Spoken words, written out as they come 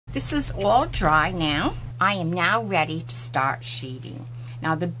This is all dry now. I am now ready to start shading.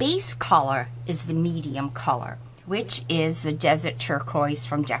 Now the base color is the medium color, which is the Desert Turquoise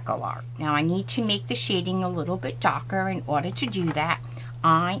from DecoArt. Now I need to make the shading a little bit darker. In order to do that,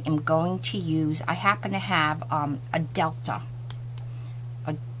 I am going to use, I happen to have a Delta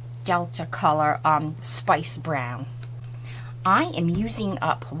color Spice Brown. I am using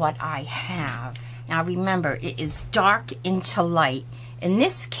up what I have. Now remember, it is dark into light. In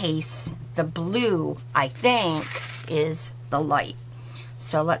this case, the blue, I think, is the light.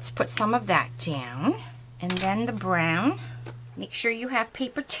 So let's put some of that down. And then the brown. Make sure you have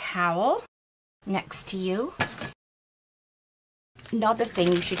paper towel next to you. Another thing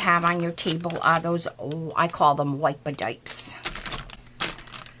you should have on your table are those, I call them wipe-a-dipes.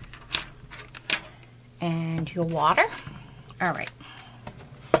 And your water. All right.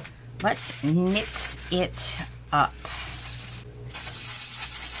 Let's mix it up.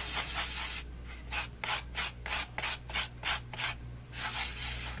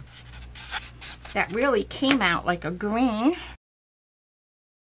 That really came out like a green.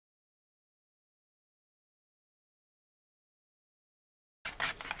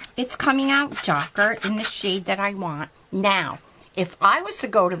 It's coming out darker in the shade that I want. Now, if I was to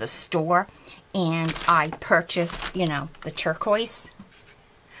go to the store and I purchase, you know, the turquoise,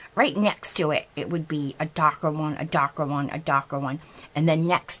 right next to it, it would be a darker one, a darker one, a darker one. And then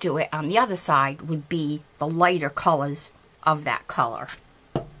next to it on the other side would be the lighter colors of that color.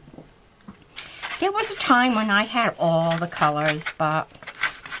 There was a time when I had all the colors, but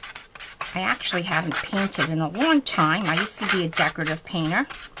I actually haven't painted in a long time. I used to be a decorative painter.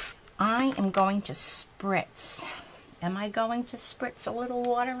 I am going to spritz. Am I going to spritz a little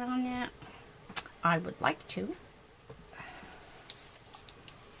water on that? I would like to.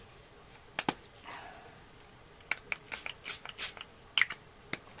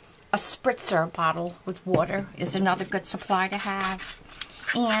 A spritzer bottle with water is another good supply to have.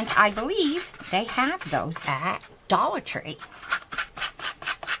 And I believe they have those at DollarTree.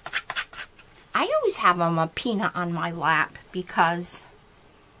 I always have them a peanut on my lap because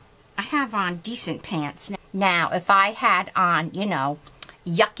I have on decent pants. Now, if I had on, you know,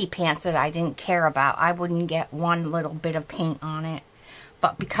 yucky pants that I didn't care about, I wouldn't get one little bit of paint on it.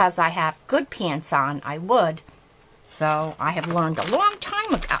 But because I have good pants on, I would. So I have learned a long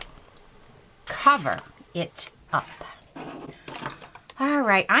time ago. Cover it up.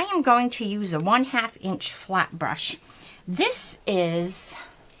 Alright, I am going to use a 1/2 inch flat brush. This is,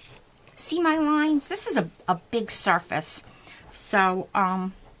 see my lines? This is a big surface. So,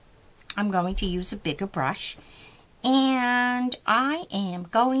 I'm going to use a bigger brush. And I am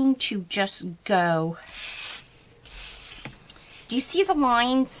going to just go, do you see the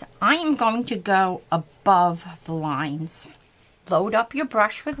lines? I am going to go above the lines. Load up your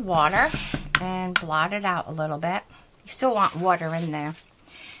brush with water and blot it out a little bit. You still want water in there.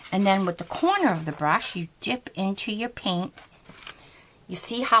 And then with the corner of the brush, you dip into your paint. You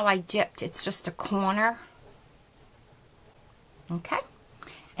see how I dipped? It's just a corner. Okay?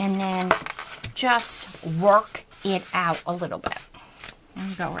 And then just work it out a little bit. Let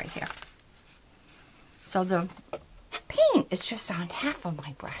me go right here. So the paint is just on half of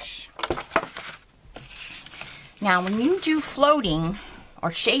my brush. Now, when you do floating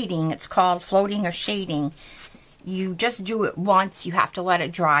or shading, it's called floating or shading, you just do it once. You have to let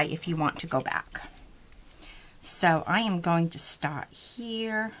it dry if you want to go back. So I am going to start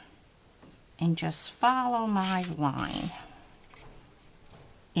here and just follow my line.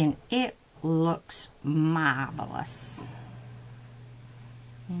 And it looks marvelous.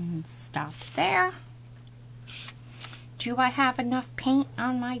 And stop there. Do I have enough paint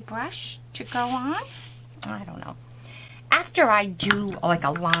on my brush to go on? I don't know. After I do like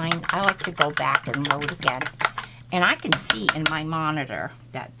a line, I like to go back and load again. And I can see in my monitor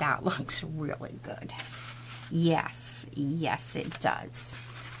that that looks really good. Yes, yes it does.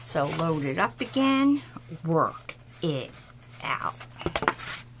 So load it up again, work it out.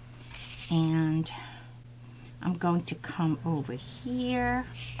 And I'm going to come over here.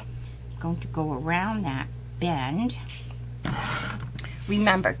 I'm going to go around that bend.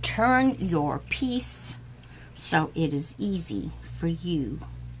 Remember, turn your piece so it is easy for you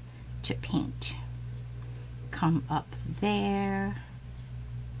to paint. Come up there.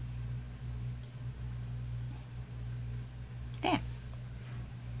 There.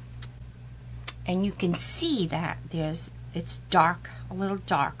 And you can see that it's dark, a little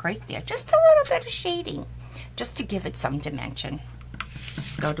dark right there. Just a little bit of shading, just to give it some dimension.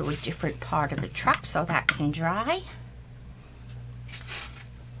 Let's go to a different part of the truck so that can dry.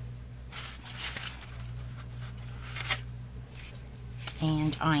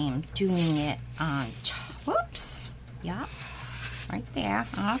 And I am doing it on, whoops, yep, right there,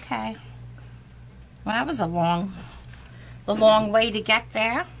 okay. Well, that was a long way to get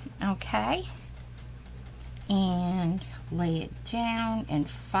there, okay. And lay it down and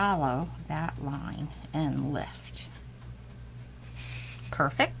follow that line and lift.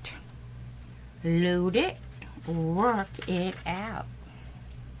 Perfect. Load it, work it out,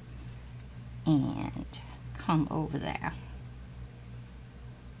 and come over there.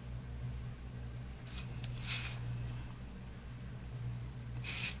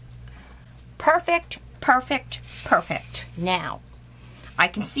 Perfect, perfect, perfect. Now, I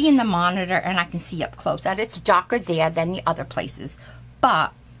can see in the monitor and I can see up close that it's darker there than the other places,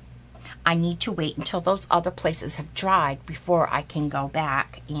 but I need to wait until those other places have dried before I can go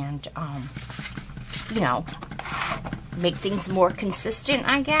back and, you know, make things more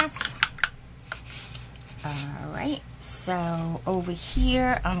consistent, I guess. All right, so over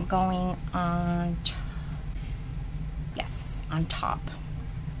here I'm going on, yes, on top.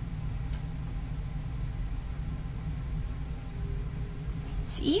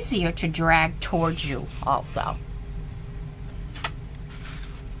 It's easier to drag towards you also.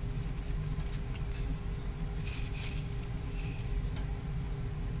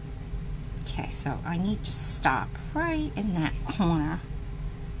 Okay, so I need to stop right in that corner.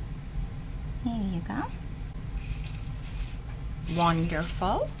 There you go.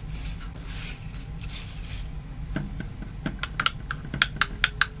 Wonderful.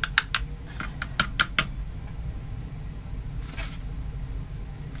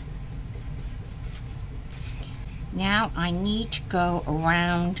 Now I need to go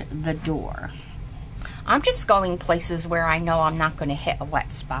around the door. I'm just going places where I know I'm not going to hit a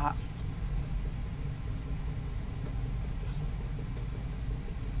wet spot.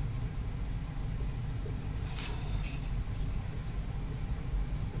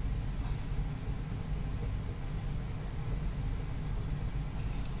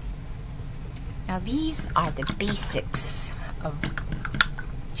 Now these are the basics of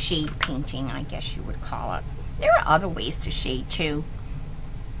shade painting, I guess you would call it. There are other ways to shade too,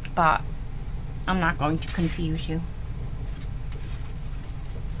 but I'm not going to confuse you.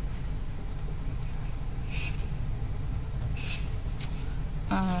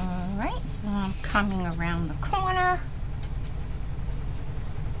 Alright, so I'm coming around the corner.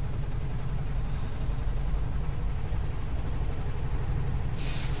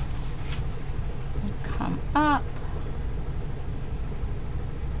 Come up.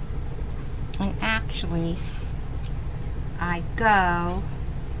 And actually, I go,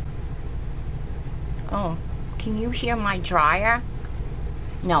 oh, can you hear my dryer?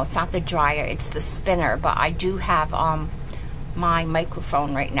 No, it's not the dryer, it's the spinner, but I do have my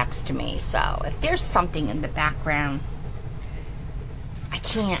microphone right next to me, so if there's something in the background, I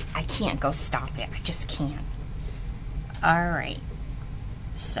can't go stop it. I just can't. Alright,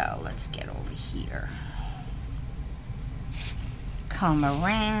 so let's get over here. Come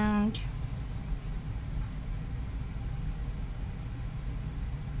around.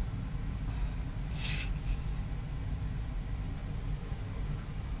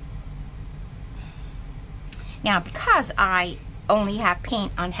 Now, because I only have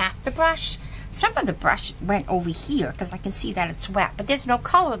paint on half the brush, some of the brush went over here because I can see that it's wet, but there's no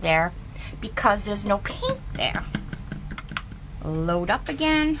color there because there's no paint there. Load up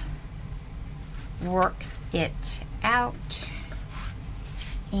again, work it out,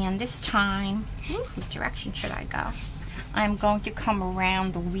 and this time, what direction should I go? I'm going to come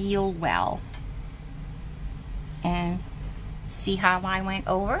around the wheel well and see how I went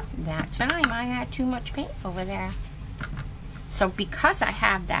over? That time I had too much paint over there. So because I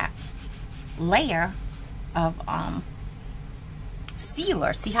have that layer of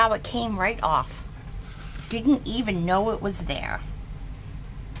sealer, see how it came right off? Didn't even know it was there.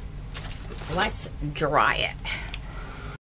 Let's dry it.